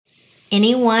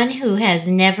Anyone who has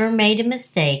never made a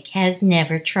mistake has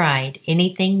never tried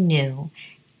anything new.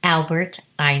 Albert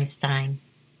Einstein.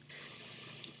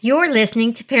 You're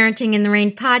listening to Parenting in the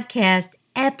Rain podcast,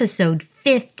 episode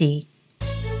 50.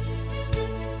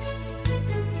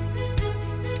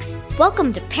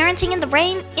 Welcome to Parenting in the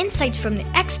Rain, Insights from the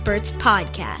Experts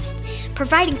podcast,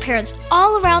 providing parents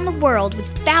all around the world with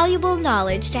valuable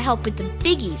knowledge to help with the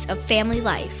biggies of family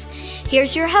life.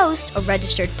 Here's your host, a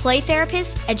registered play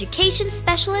therapist, education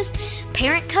specialist,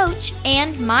 parent coach,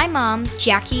 and my mom,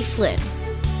 Jackie Flynn.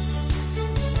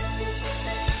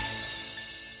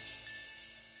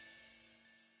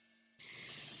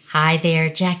 Hi there,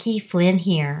 Jackie Flynn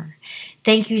here.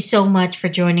 Thank you so much for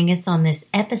joining us on this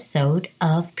episode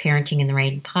of Parenting in the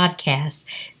Rain podcast.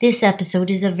 This episode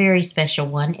is a very special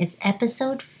one. It's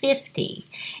episode 50.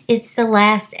 It's the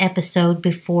last episode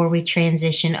before we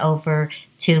transition over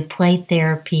to Play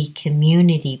Therapy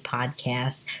Community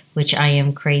podcast, which I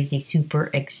am crazy super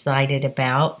excited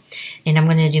about. And I'm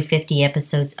going to do 50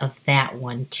 episodes of that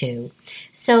one too.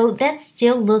 So that's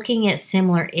still looking at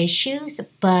similar issues,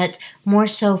 but more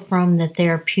so from the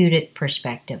therapeutic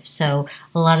perspective. So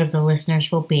a lot of the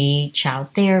listeners will be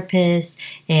child therapists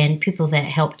and people that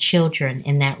help children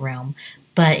in that realm.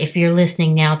 But if you're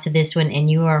listening now to this one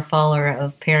and you are a follower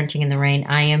of Parenting in the Rain,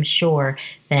 I am sure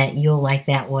that you'll like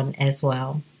that one as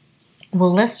well.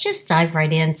 Well, let's just dive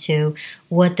right into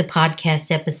what the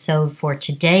podcast episode for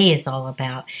today is all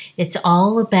about. It's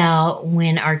all about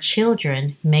when our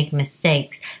children make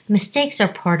mistakes. Mistakes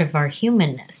are part of our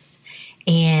humanness.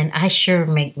 And I sure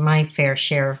make my fair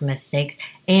share of mistakes.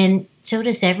 And so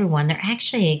does everyone. They're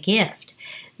actually a gift.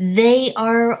 They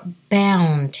are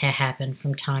bound to happen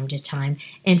from time to time.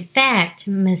 In fact,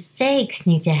 mistakes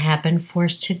need to happen for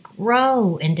us to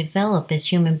grow and develop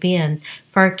as human beings.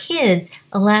 For our kids,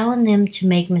 allowing them to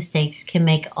make mistakes can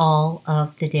make all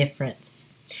of the difference.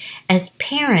 As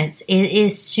parents, it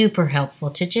is super helpful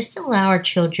to just allow our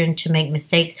children to make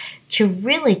mistakes, to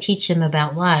really teach them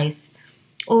about life,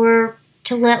 or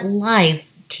to let life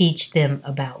teach them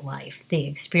about life, the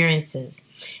experiences.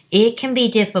 It can be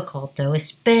difficult, though,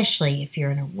 especially if you're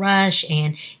in a rush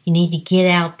and you need to get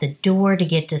out the door to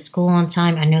get to school on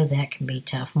time. I know that can be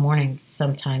tough. Mornings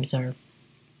sometimes are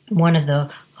one of the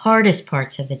hardest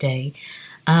parts of the day.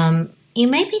 You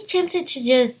may be tempted to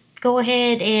just go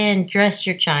ahead and dress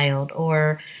your child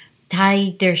or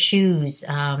tie their shoes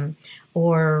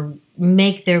or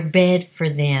make their bed for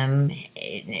them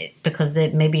because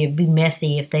maybe it'd be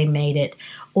messy if they made it,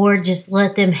 or just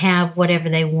let them have whatever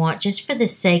they want just for the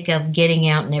sake of getting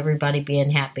out and everybody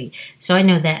being happy. So I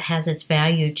know that has its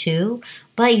value too,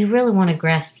 but you really want to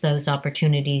grasp those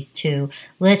opportunities to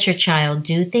let your child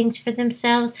do things for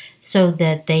themselves so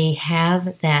that they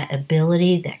have that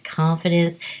ability, that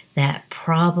confidence, that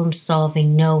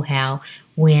problem-solving know-how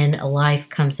when life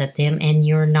comes at them and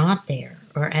you're not there,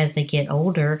 or as they get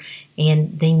older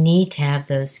and they need to have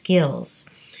those skills.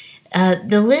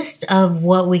 The list of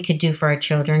what we could do for our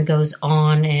children goes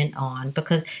on and on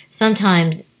because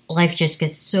sometimes life just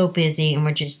gets so busy and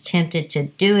we're just tempted to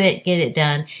do it, get it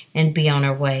done, and be on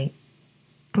our way.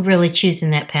 Really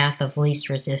choosing that path of least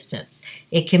resistance.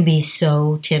 It can be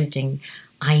so tempting.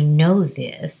 I know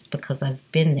this because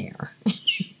I've been there.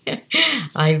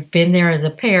 I've been there as a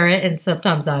parent, and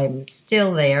sometimes I'm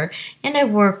still there. And I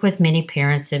work with many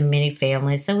parents and many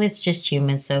families, so it's just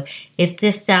human. So if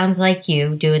this sounds like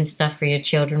you doing stuff for your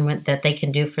children that they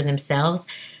can do for themselves,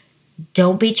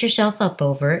 don't beat yourself up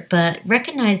over it, but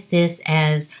recognize this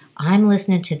as I'm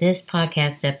listening to this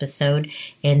podcast episode,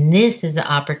 and this is an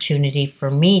opportunity for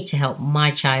me to help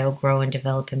my child grow and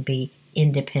develop and be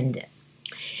independent.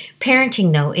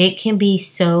 Parenting, though, it can be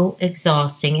so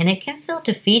exhausting and it can feel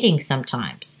defeating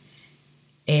sometimes.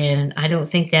 And I don't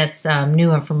think that's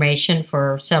new information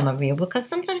for some of you because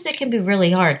sometimes it can be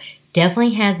really hard.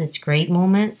 Definitely has its great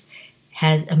moments,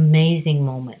 has amazing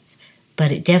moments,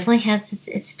 but it definitely has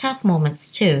its tough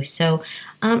moments too. So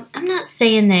I'm not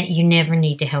saying that you never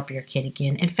need to help your kid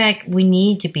again. In fact, we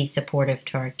need to be supportive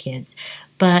to our kids,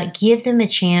 but give them a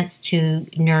chance to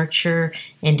nurture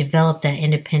and develop that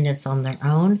independence on their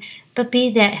own, but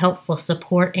be that helpful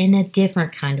support in a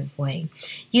different kind of way.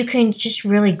 You can just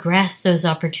really grasp those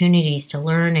opportunities to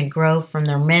learn and grow from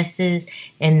their messes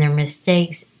and their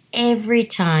mistakes every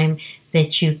time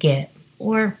that you get,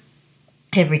 or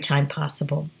every time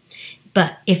possible.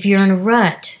 But if you're in a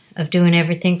rut of doing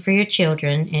everything for your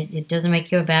children, it doesn't make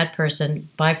you a bad person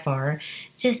by far.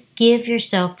 Just give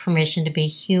yourself permission to be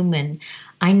human.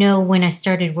 I know when I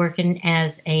started working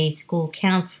as a school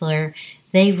counselor,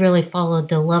 they really followed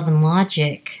the Love and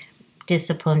Logic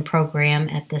discipline program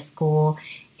at the school,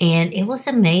 And it was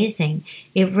amazing.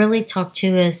 It really talked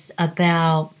to us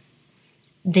about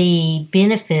the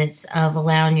benefits of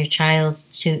allowing your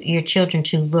children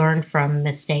to learn from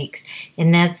mistakes.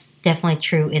 And that's definitely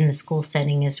true in the school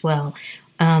setting as well.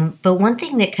 But one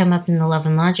thing that came up in the Love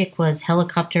and Logic was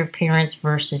helicopter parents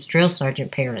versus drill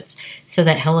sergeant parents. So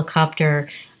that helicopter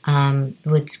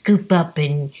would scoop up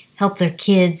and help their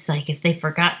kids. Like if they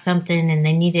forgot something and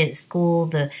they needed it at school,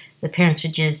 the parents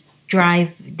would just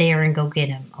drive there and go get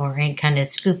them and kind of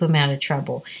scoop them out of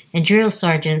trouble. And drill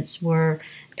sergeants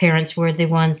parents were the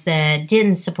ones that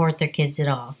didn't support their kids at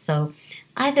all. So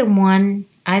either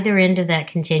end of that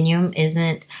continuum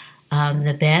isn't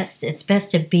the best. It's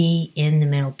best to be in the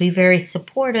middle. Be very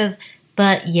supportive,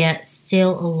 but yet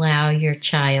still allow your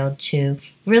child to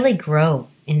really grow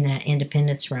in that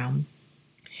independence realm.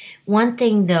 One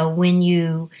thing though, when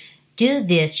you do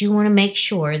this, you want to make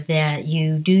sure that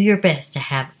you do your best to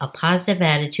have a positive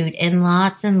attitude and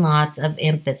lots of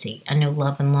empathy. I know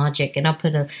Love and Logic, and I'll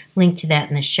put a link to that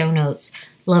in the show notes.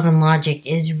 Love and Logic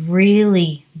is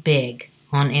really big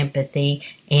on empathy,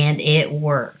 and it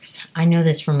works. I know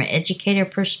this from an educator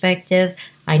perspective.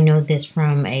 I know this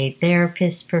from a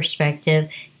therapist perspective,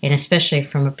 and especially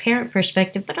from a parent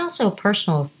perspective, but also a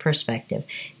personal perspective.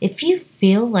 If you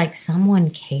feel like someone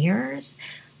cares,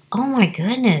 oh my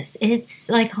goodness, it's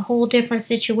like a whole different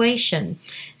situation.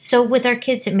 So with our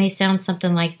kids, it may sound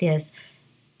something like this.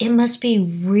 It must be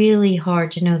really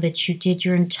hard to know that you did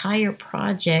your entire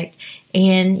project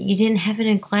and you didn't have it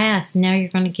in class. Now you're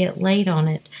going to get late on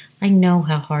it. I know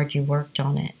how hard you worked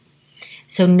on it.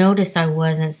 So notice I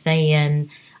wasn't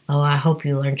saying, oh, I hope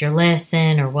you learned your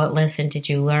lesson, or what lesson did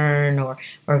you learn, or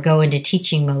go into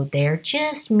teaching mode there.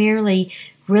 Just merely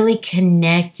really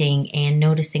connecting and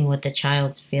noticing what the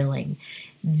child's feeling.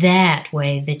 That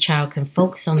way the child can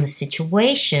focus on the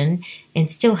situation and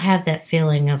still have that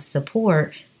feeling of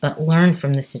support, but learn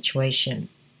from the situation.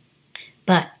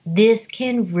 But this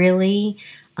can really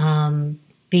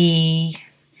be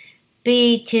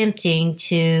tempting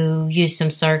to use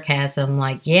some sarcasm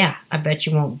like, yeah, I bet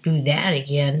you won't do that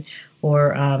again,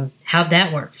 or how'd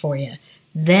that work for you?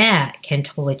 That can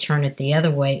totally turn it the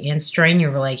other way and strain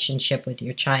your relationship with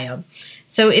your child.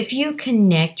 So if you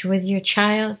connect with your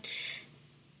child,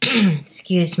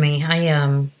 excuse me,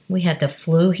 we had the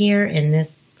flu here, and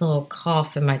this little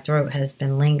cough in my throat has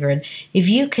been lingering. If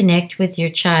you connect with your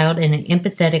child in an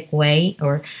empathetic way,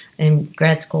 or in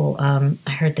grad school,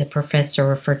 I heard the professor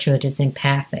refer to it as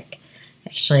empathic.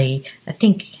 Actually, I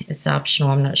think it's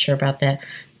optional. I'm not sure about that.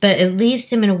 But it leaves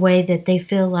them in a way that they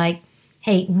feel like,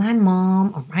 hey, my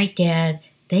mom or my dad,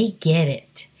 they get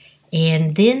it.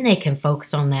 And then they can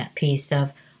focus on that piece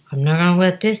of, I'm not going to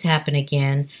let this happen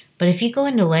again. But if you go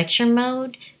into lecture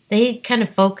mode, they kind of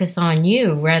focus on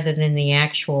you rather than the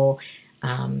actual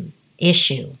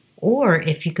issue. Or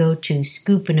if you go to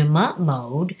scooping them up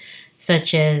mode,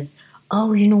 such as,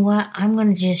 oh, you know what, I'm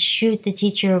going to just shoot the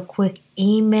teacher a quick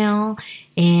email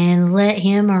and let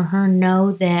him or her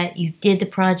know that you did the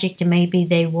project and maybe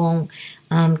they won't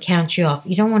count you off.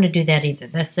 You don't want to do that either.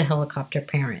 That's the helicopter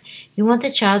parent. You want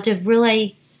the child to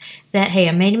realize that, hey,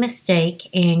 I made a mistake,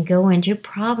 and go into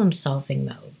problem solving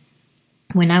mode.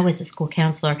 When I was a school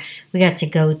counselor, we got to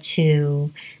go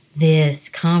to this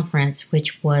conference,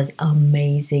 which was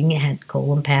amazing. It had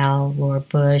Colin Powell, Laura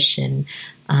Bush, and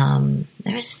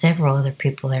there were several other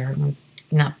people there. I'm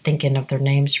not thinking of their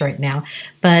names right now.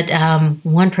 But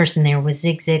one person there was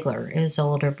Zig Ziglar. It was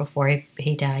older before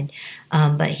he died.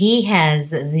 But he has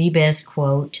the best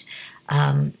quote,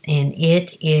 and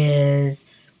it is,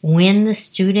 when the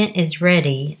student is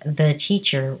ready, the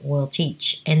teacher will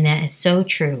teach. And that is so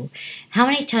true. How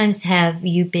many times have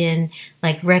you been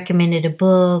recommended a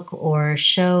book or a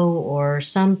show or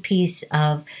some piece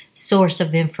of source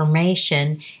of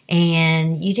information,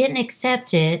 and you didn't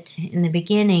accept it in the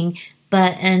beginning,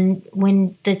 and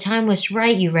when the time was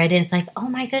right, you read it, and it's like, oh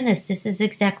my goodness, this is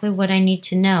exactly what I need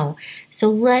to know. So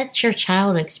let your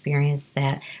child experience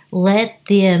that. Let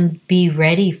them be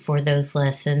ready for those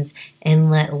lessons, and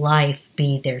let life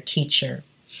be their teacher.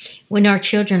 When our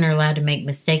children are allowed to make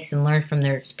mistakes and learn from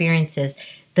their experiences,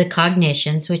 the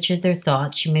cognitions, which are their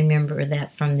thoughts, you may remember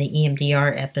that from the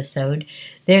EMDR episode,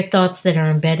 their thoughts that are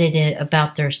embedded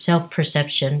about their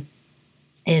self-perception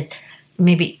is,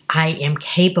 maybe I am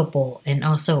capable, and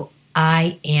also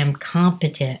I am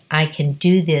competent. I can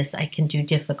do this. I can do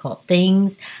difficult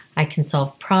things. I can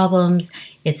solve problems.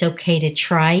 It's okay to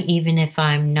try even if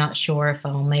I'm not sure if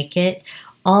I'll make it.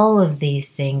 All of these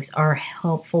things are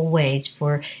helpful ways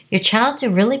for your child to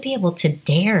really be able to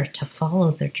dare to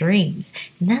follow their dreams.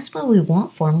 And that's what we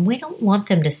want for them. We don't want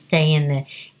them to stay in the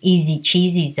easy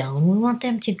cheesy zone. We want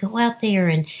them to go out there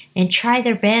and try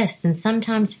their best, and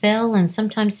sometimes fail and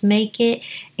sometimes make it,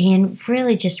 and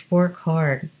really just work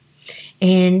hard.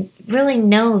 And really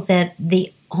know that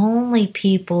the only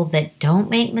people that don't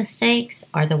make mistakes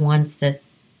are the ones that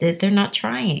they're not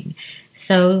trying.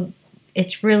 So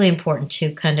it's really important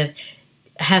to kind of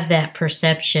have that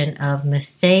perception of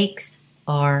mistakes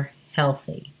are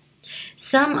healthy.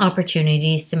 Some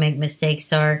opportunities to make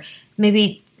mistakes are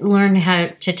maybe learn how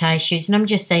to tie shoes. And I'm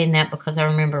just saying that because I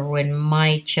remember when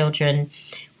my children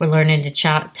were learning to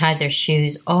tie their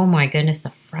shoes, oh my goodness,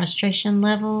 the frustration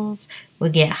levels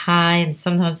would get high, and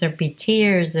sometimes there'd be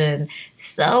tears and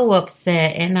so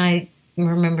upset. And I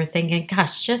remember thinking,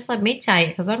 gosh, just let me tie it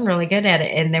because I'm really good at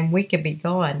it, and then we could be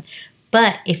gone.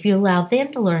 But if you allow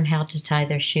them to learn how to tie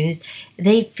their shoes,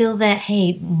 they feel that,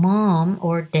 hey, mom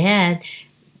or dad,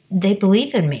 they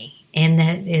believe in me. And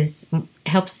that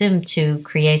helps them to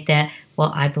create that,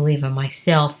 well, I believe in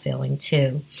myself feeling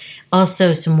too.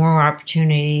 Also, some more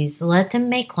opportunities. Let them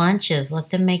make lunches. Let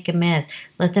them make a mess.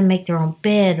 Let them make their own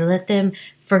bed. Let them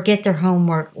forget their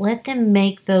homework. Let them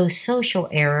make those social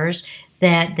errors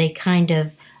that they kind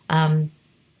of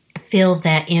feel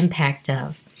that impact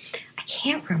of. I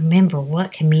can't remember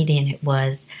what comedian it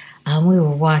was. We were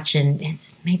watching,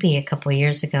 it's maybe a couple of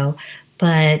years ago,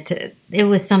 but it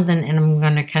was something, and I'm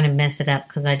going to kind of mess it up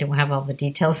because I don't have all the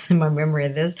details in my memory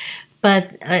of this.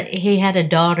 But he had a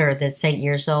daughter that's 8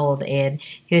 years old, and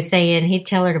he was saying he'd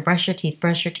tell her to brush her teeth,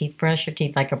 brush her teeth, brush her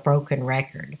teeth, like a broken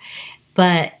record.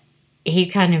 But he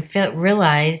kind of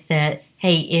realized that,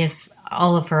 hey, if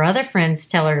all of her other friends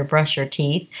tell her to brush her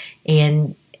teeth,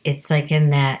 and it's like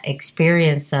in that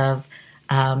experience of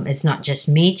it's not just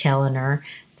me telling her,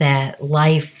 that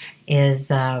life is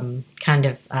kind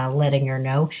of letting her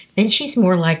know, then she's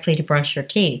more likely to brush her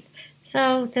teeth.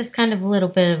 So that's kind of a little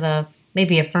bit of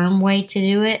maybe a firm way to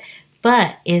do it,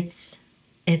 but it's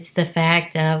the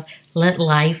fact of let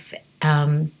life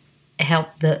help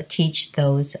teach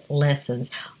those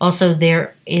lessons. Also,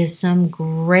 there is some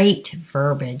great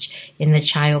verbiage in the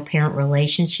child-parent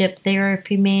relationship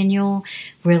therapy manual,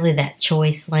 really that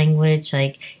choice language,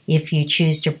 like if you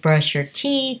choose to brush your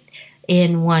teeth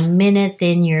in 1 minute,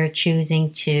 then you're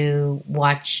choosing to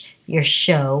watch your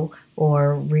show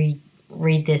or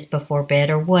read this before bed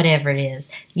or whatever it is.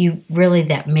 You really,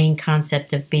 that main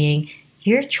concept of being,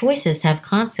 your choices have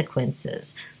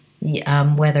consequences.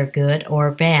 Whether good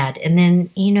or bad. And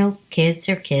then, kids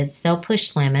are kids. They'll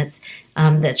push limits.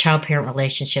 That child-parent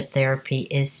relationship therapy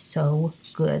is so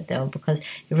good, though, because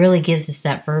it really gives us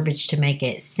that verbiage to make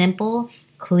it simple,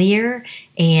 clear,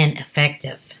 and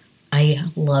effective. I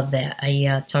love that.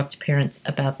 I talk to parents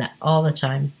about that all the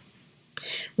time.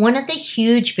 One of the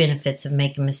huge benefits of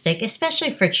making a mistake,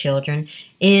 especially for children,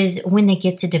 is when they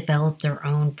get to develop their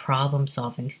own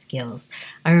problem-solving skills.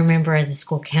 I remember as a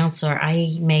school counselor,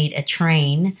 I made a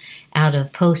train out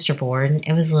of poster board.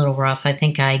 It was a little rough. I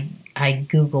think I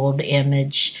Googled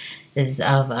images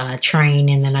of a train,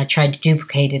 and then I tried to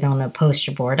duplicate it on a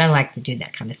poster board. I like to do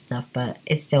that kind of stuff, but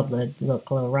it still did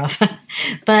look a little rough.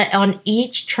 But on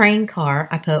each train car,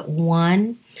 I put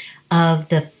one of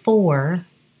the 4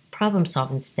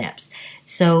 problem-solving steps.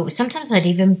 So sometimes I'd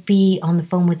even be on the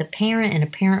phone with a parent, and a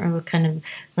parent would kind of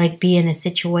like be in a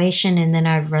situation, and then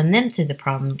I'd run them through the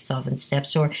problem-solving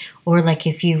steps. Or like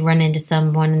if you run into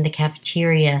someone in the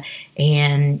cafeteria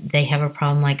and they have a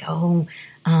problem, like,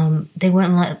 they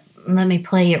wouldn't let me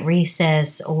play at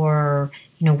recess, or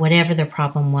whatever their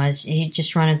problem was. You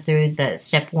just run it through. The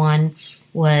step 1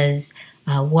 was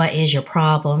what is your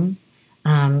problem?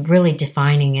 Really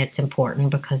defining it's important,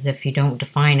 because if you don't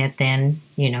define it, then,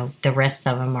 the rest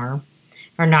of them are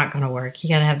not going to work. You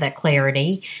got to have that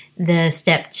clarity. The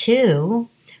step 2,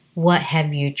 what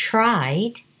have you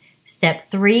tried? Step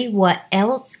 3, what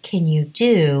else can you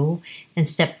do? And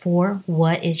step 4,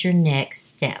 what is your next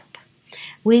step?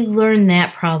 We learned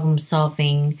that problem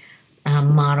solving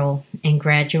model in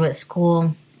graduate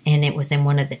school, and it was in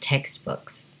one of the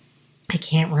textbooks. I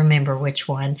can't remember which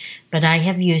one, but I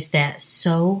have used that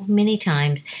so many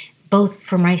times, both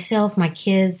for myself, my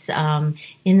kids,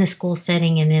 in the school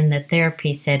setting and in the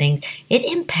therapy setting. It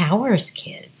empowers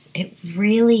kids. It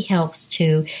really helps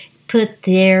to put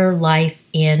their life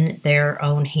in their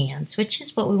own hands, which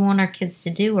is what we want our kids to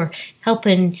do. We're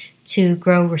helping to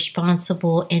grow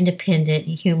responsible, independent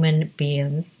human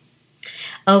beings.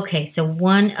 Okay, so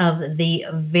one of the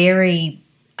very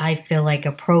I feel like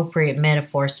appropriate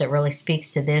metaphors that really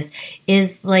speaks to this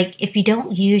is like if you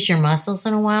don't use your muscles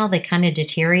in a while, they kind of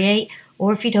deteriorate,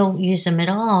 or if you don't use them at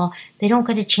all, they don't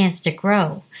get a chance to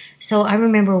grow. So I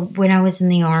remember when I was in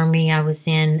the Army, I was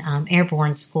in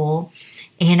airborne school,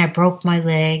 and I broke my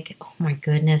leg. Oh my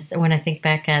goodness. When I think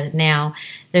back at it now,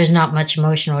 there's not much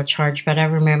emotional charge, but I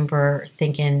remember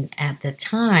thinking at the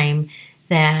time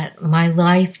that my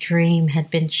life dream had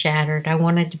been shattered. I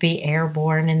wanted to be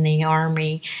airborne in the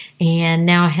Army, and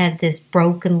now I had this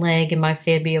broken leg in my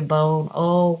fibula bone.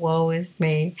 Oh, woe is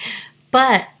me.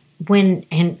 But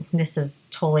and this is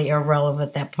totally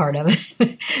irrelevant, that part of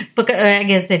it, but I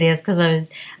guess it is, because I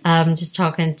was just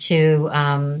talking to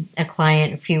a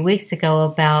client a few weeks ago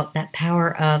about that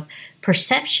power of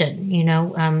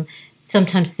perception.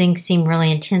 Sometimes things seem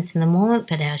really intense in the moment,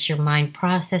 but as your mind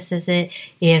processes it,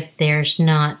 if there's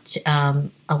not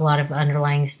a lot of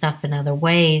underlying stuff in other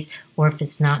ways, or if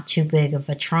it's not too big of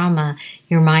a trauma,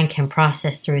 your mind can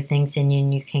process through things, and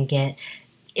you can get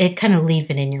it, kind of leave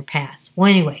it in your past. Well,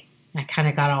 anyway, I kind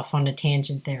of got off on a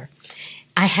tangent there.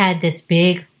 I had this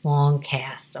big, long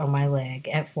cast on my leg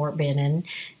at Fort Benning,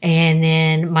 and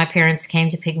then my parents came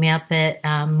to pick me up at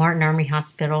Martin Army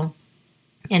Hospital,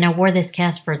 and I wore this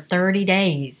cast for 30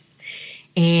 days.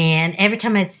 And every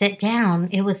time I'd sit down,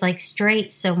 it was like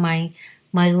straight, so my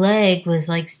leg was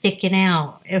like sticking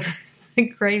out. It was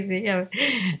like crazy.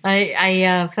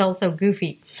 I felt so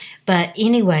goofy. But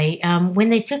anyway, when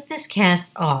they took this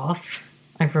cast off,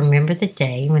 I remember the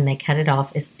day when they cut it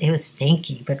off. It was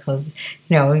stinky because,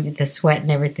 the sweat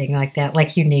and everything like that.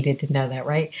 Like, you needed to know that,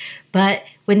 right? But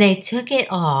when they took it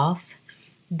off,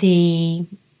 the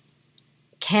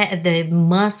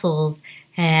muscles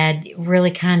had really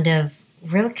kind of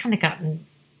gotten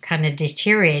kind of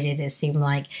deteriorated, it seemed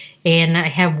like. And I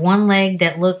had one leg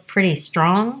that looked pretty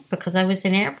strong because I was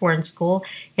in airborne school,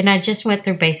 and I just went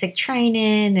through basic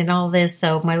training and all this,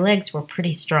 so my legs were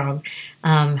pretty strong,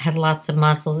 had lots of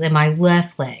muscles in my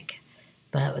left leg.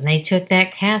 But when they took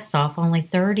that cast off, only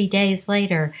 30 days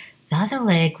later, the other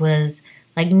leg was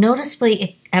like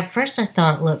noticeably, at first I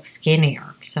thought it looked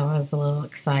skinnier, so I was a little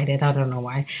excited. I don't know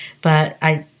why, but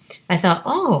I thought,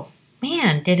 oh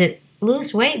man, did it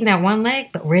lose weight in that one leg?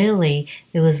 But really,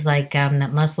 it was like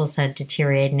that muscles had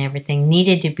deteriorated and everything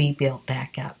needed to be built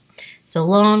back up. So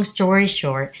long story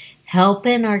short,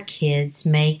 helping our kids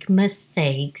make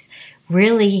mistakes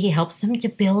really helps them to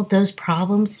build those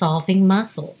problem-solving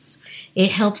muscles.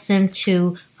 It helps them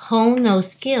to hone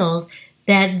those skills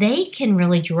that they can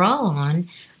really draw on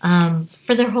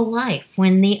for their whole life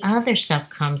when the other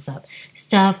stuff comes up.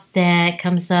 Stuff that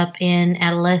comes up in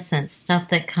adolescence, stuff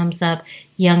that comes up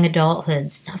young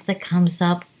adulthood, stuff that comes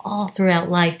up all throughout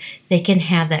life. They can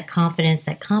have that confidence,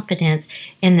 that competence,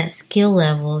 and that skill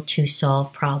level to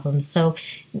solve problems. So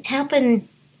helping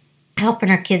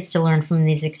our kids to learn from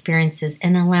these experiences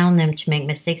and allowing them to make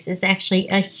mistakes is actually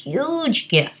a huge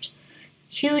gift.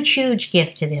 Huge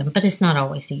gift to them, but it's not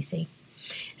always easy.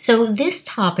 So this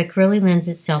topic really lends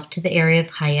itself to the area of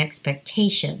high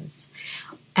expectations.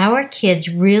 Our kids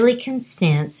really can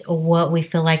sense what we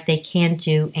feel like they can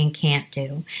do and can't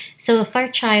do. So if our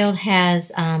child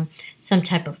has some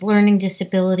type of learning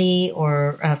disability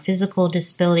or a physical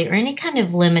disability or any kind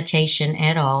of limitation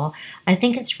at all, I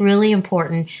think it's really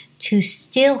important to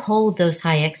still hold those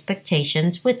high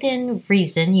expectations within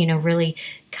reason, really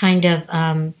kind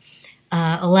of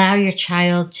allow your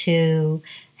child to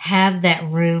have that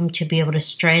room to be able to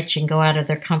stretch and go out of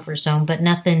their comfort zone, but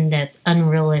nothing that's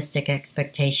unrealistic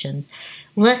expectations.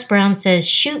 Les Brown says,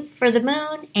 shoot for the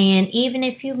moon, and even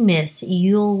if you miss,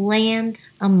 you'll land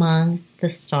among the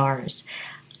stars.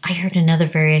 I heard another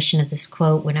variation of this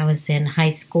quote when I was in high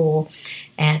school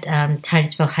at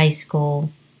Titusville High School.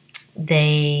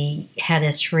 They had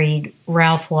us read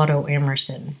Ralph Waldo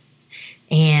Emerson,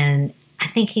 and I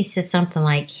think he said something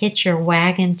like, hitch your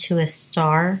wagon to a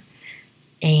star.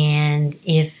 And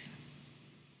if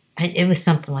it was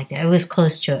something like that, it was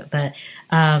close to it. But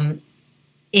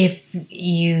if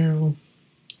you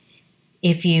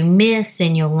miss,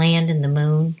 then you'll land in the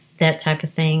moon. That type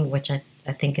of thing, which I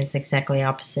think is exactly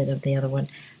opposite of the other one.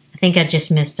 I think I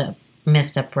just messed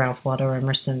up Ralph Waldo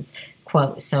Emerson's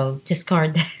quote. So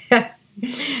discard that.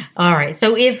 All right.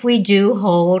 So if we do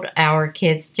hold our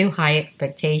kids to high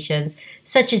expectations,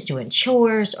 such as doing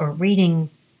chores or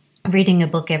reading a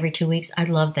book every 2 weeks, I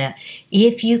love that.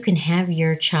 If you can have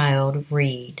your child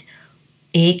read,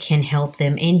 it can help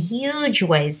them in huge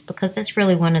ways, because that's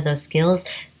really one of those skills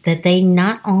that they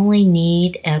not only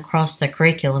need across the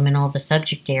curriculum in all the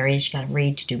subject areas. You got to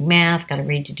read to do math, got to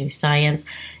read to do science.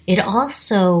 It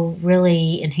also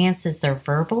really enhances their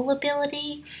verbal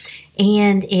ability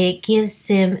and it gives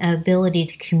them an ability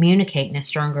to communicate in a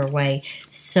stronger way.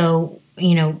 So,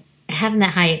 having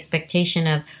that high expectation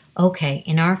of, okay,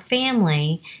 in our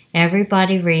family,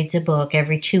 everybody reads a book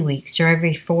every 2 weeks or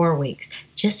every 4 weeks.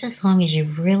 Just as long as you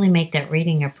really make that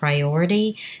reading a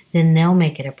priority, then they'll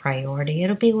make it a priority.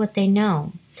 It'll be what they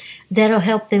know. That'll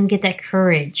help them get that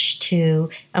courage to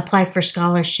apply for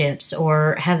scholarships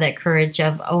or have that courage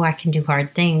of, oh, I can do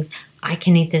hard things. I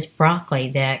can eat this broccoli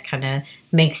that kind of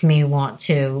makes me want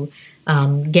to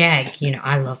gag.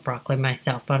 I love broccoli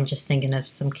myself, but I'm just thinking of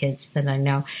some kids that I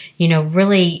know.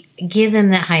 Really give them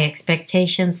that high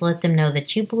expectations. Let them know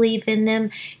that you believe in them,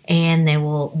 and they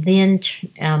will then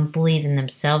believe in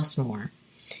themselves more.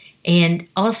 And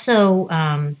also,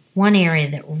 one area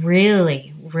that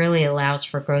really, really allows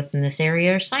for growth in this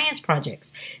area are science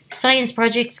projects. Science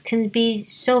projects can be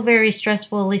so very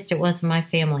stressful, at least it was in my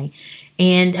family.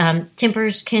 And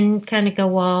tempers can kind of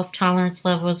go off, tolerance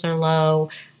levels are low,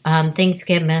 things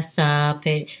get messed up.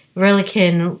 It really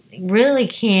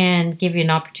can give you an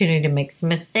opportunity to make some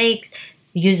mistakes,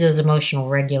 use those emotional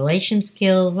regulation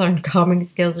skills, learn calming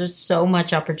skills. There's so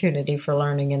much opportunity for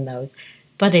learning in those.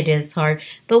 But it is hard.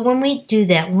 But when we do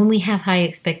that, when we have high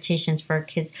expectations for our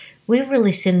kids, we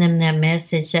really send them that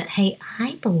message that, hey,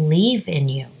 I believe in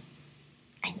you.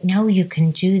 I know you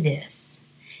can do this.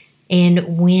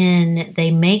 And when they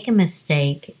make a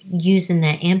mistake, using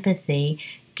that empathy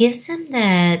gives them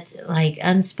that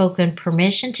unspoken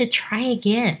permission to try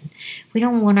again. We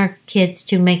don't want our kids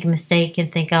to make a mistake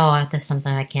and think, oh, that's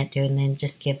something I can't do, and then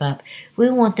just give up.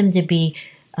 We want them to be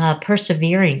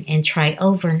persevering and try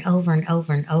over and over and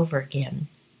over and over again.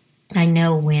 I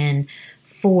know when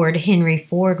Henry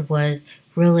Ford was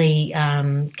really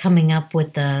coming up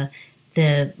with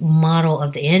the model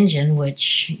of the engine,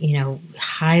 which,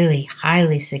 highly,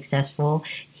 highly successful,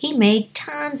 he made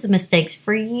tons of mistakes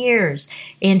for years,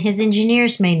 and his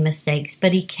engineers made mistakes,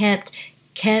 but he kept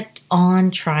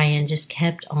on trying, just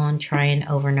kept on trying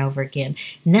over and over again.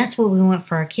 And that's what we want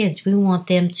for our kids. We want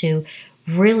them to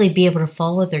really be able to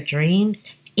follow their dreams,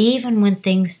 even when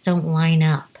things don't line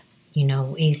up,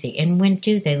 easy. And when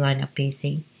do they line up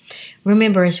easy?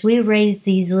 Remember, as we raise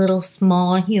these little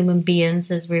small human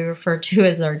beings, as we refer to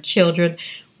as our children,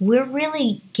 we're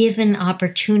really given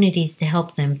opportunities to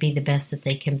help them be the best that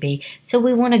they can be. So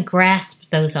we want to grasp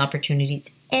those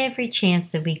opportunities every chance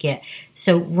that we get.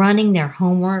 So running their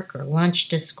homework or lunch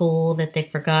to school that they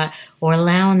forgot, or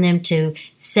allowing them to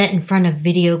sit in front of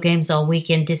video games all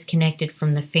weekend disconnected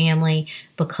from the family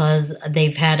because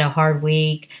they've had a hard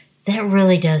week, that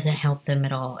really doesn't help them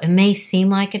at all. It may seem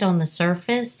like it on the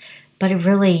surface, but it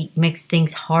really makes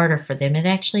things harder for them. It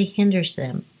actually hinders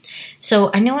them. So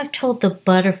I know I've told the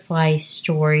butterfly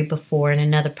story before in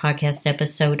another podcast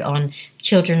episode on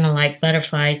children are like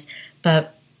butterflies,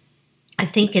 but I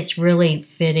think it's really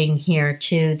fitting here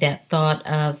too, that thought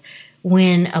of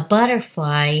when a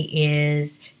butterfly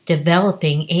is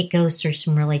developing, it goes through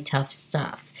some really tough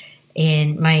stuff.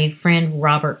 And my friend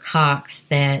Robert Cox,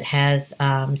 that has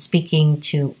Speaking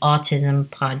to Autism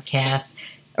podcast,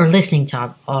 or listening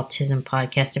to Autism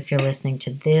podcast, if you're listening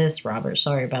to this, Robert,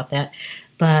 sorry about that,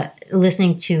 but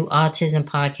listening to Autism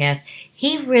podcast,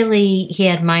 he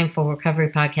had Mindful Recovery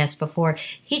podcast before.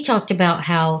 He talked about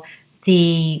how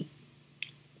the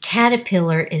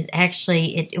caterpillar is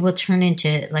actually, it will turn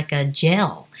into like a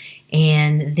gel,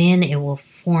 and then it will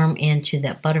form into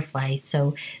that butterfly.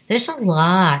 So there's a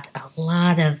lot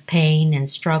of pain and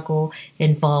struggle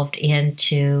involved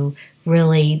into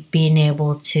really being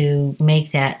able to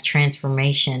make that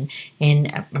transformation.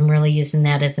 And I'm really using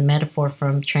that as a metaphor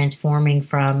from transforming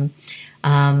from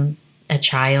a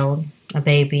child, a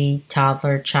baby,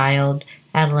 toddler, child,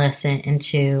 adolescent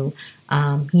into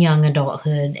young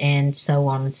adulthood, and so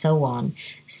on and so on.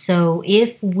 So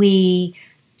if we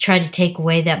try to take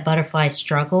away that butterfly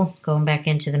struggle, going back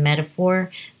into the metaphor,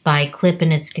 by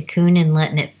clipping its cocoon and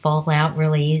letting it fall out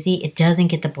really easy, it doesn't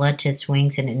get the blood to its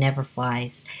wings and it never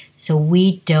flies. So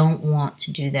we don't want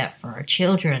to do that for our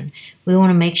children. We want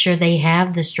to make sure they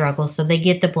have the struggle so they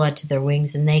get the blood to their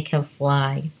wings and they can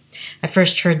fly. I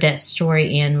first heard that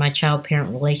story in my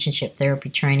child-parent relationship therapy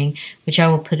training, which I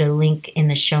will put a link in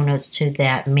the show notes to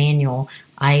that manual.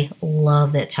 I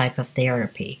love that type of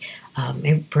therapy.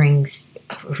 It brings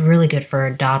really good for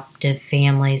adoptive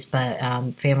families, but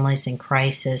families in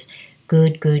crisis,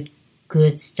 good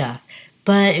stuff.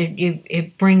 But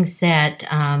it brings that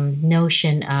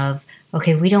notion of,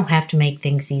 okay, we don't have to make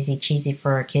things easy cheesy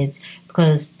for our kids,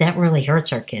 because that really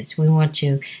hurts our kids. We want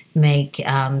to make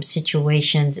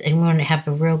situations, and we want to have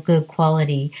a real good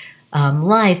quality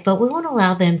life, but we want to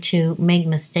allow them to make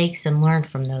mistakes and learn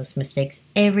from those mistakes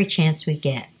every chance we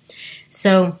get.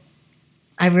 So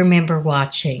I remember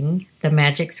watching The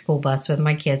Magic School Bus with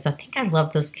my kids. I think I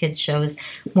loved those kids shows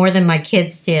more than my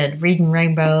kids did. Reading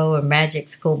Rainbow and Magic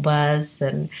School Bus,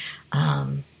 and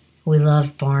we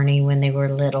loved Barney when they were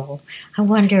little. I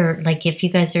wonder, like, if you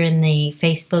guys are in the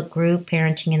Facebook group,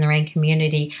 Parenting in the Rain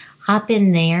community, hop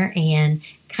in there and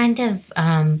kind of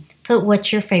put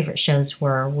what your favorite shows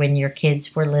were when your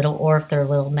kids were little, or if they're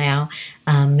little now,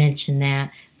 mention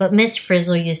that. But Miss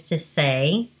Frizzle used to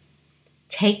say,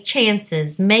 take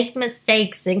chances, make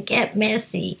mistakes, and get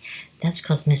messy. That's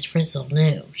because Miss Frizzle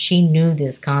knew. She knew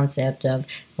this concept of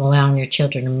allowing your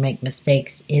children to make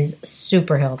mistakes is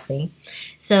super healthy.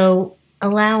 So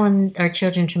allowing our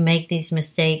children to make these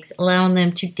mistakes, allowing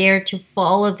them to dare to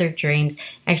follow their dreams,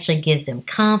 actually gives them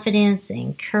confidence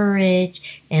and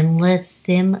courage and lets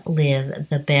them live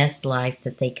the best life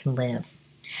that they can live.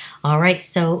 All right,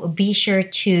 so be sure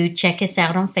to check us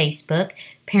out on Facebook,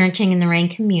 Parenting in the Rain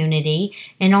community,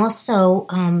 and also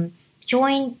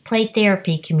join Play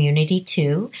Therapy community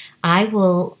too. I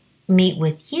will meet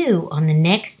with you on the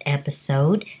next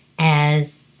episode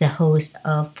as the host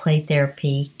of Play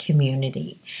Therapy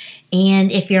community.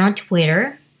 And if you're on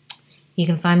Twitter, you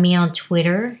can find me on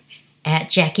Twitter at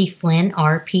Jackie Flynn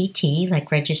RPT,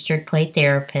 like Registered Play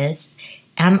Therapist.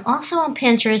 I'm also on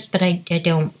Pinterest, but I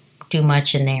don't do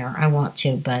much in there. I want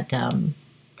to, but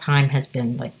time has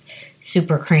been like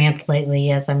super cramped lately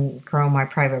as I'm growing my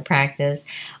private practice.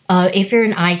 If you're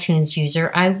an iTunes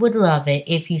user, I would love it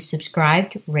if you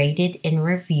subscribed, rated, and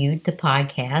reviewed the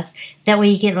podcast. That way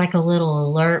you get like a little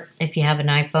alert if you have an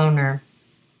iPhone or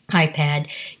iPad.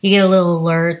 You get a little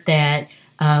alert that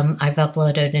I've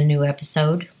uploaded a new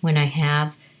episode when I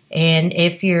have. And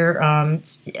if you're,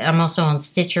 I'm also on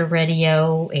Stitcher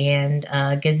Radio and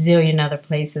a gazillion other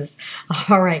places.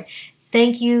 All right.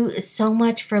 Thank you so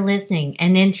much for listening.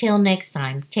 And until next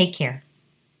time, take care.